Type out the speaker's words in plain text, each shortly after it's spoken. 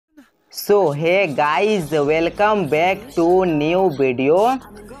So hey guys, welcome back to new video.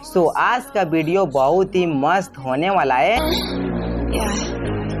 सो आज का video बहुत ही मस्त होने वाला है।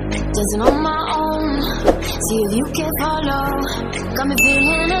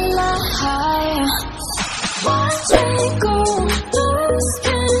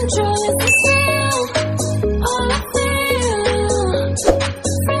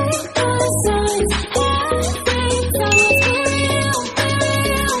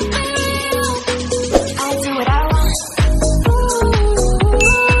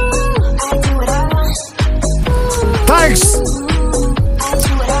 Thanks.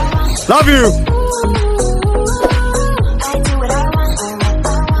 Love you.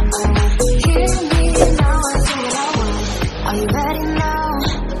 Are you ready now?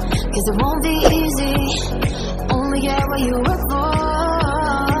 'Cause it won't be easy. Only get what you work for.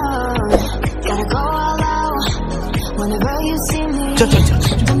 Gotta go all out. Whenever you see me,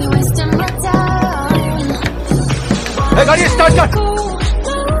 don't be wasting my time. Hey, गाड़ी start कर.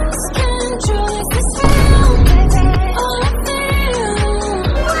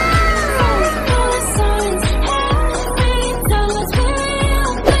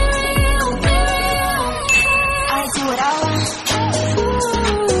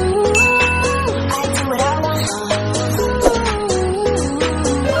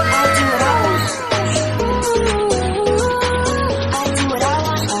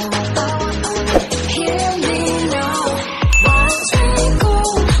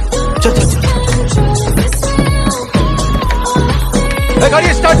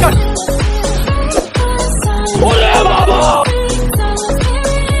 गाड़ी start कर। बोले बाबा।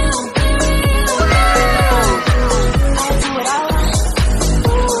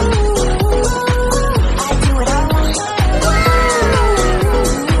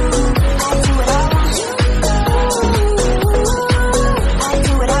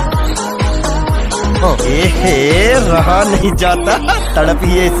 रहा नहीं जाता, तड़प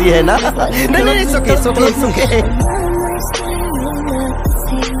ही ऐसी है ना। नहीं सुखे।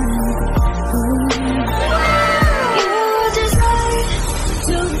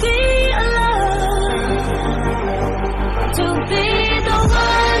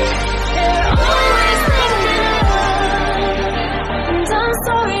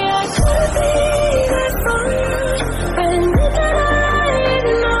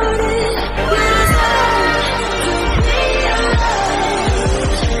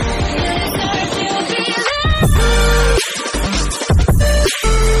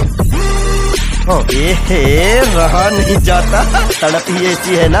 रहा नहीं जाता, तड़प ही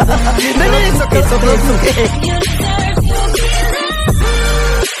ऐसी है ना। नहीं सुखे।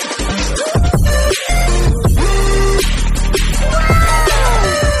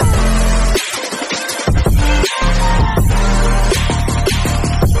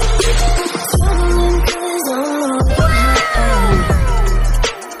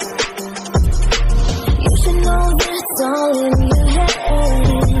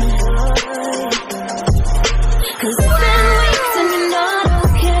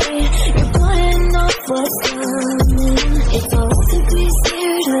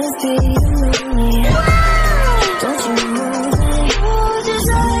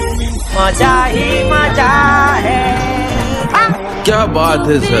 मजा ही मजा है। क्या बात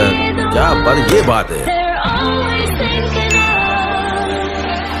है सर, क्या पर ये बात है।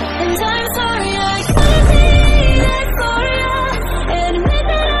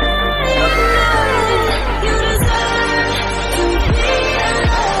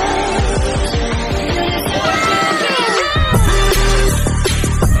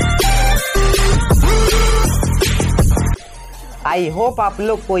 आई होप आप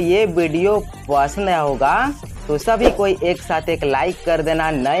लोग को ये वीडियो पसंद आया होगा। तो सभी कोई एक साथ एक लाइक कर देना,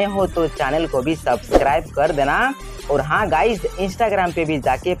 नए हो तो चैनल को भी सब्सक्राइब कर देना। और हाँ गाइस, इंस्टाग्राम पे भी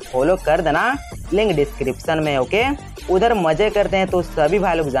जाके फॉलो कर देना, लिंक डिस्क्रिप्शन में। ओके, उधर मजे करते हैं तो सभी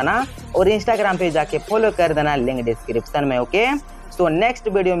भाई लोग जाना और इंस्टाग्राम पे जाके फॉलो कर देना, लिंक डिस्क्रिप्शन में। ओके, सो नेक्स्ट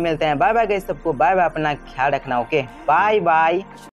वीडियो में मिलते हैं। बाय बाय गाइस, सबको बाय बाय, अपना ख्याल रखना। Okay, bye bye.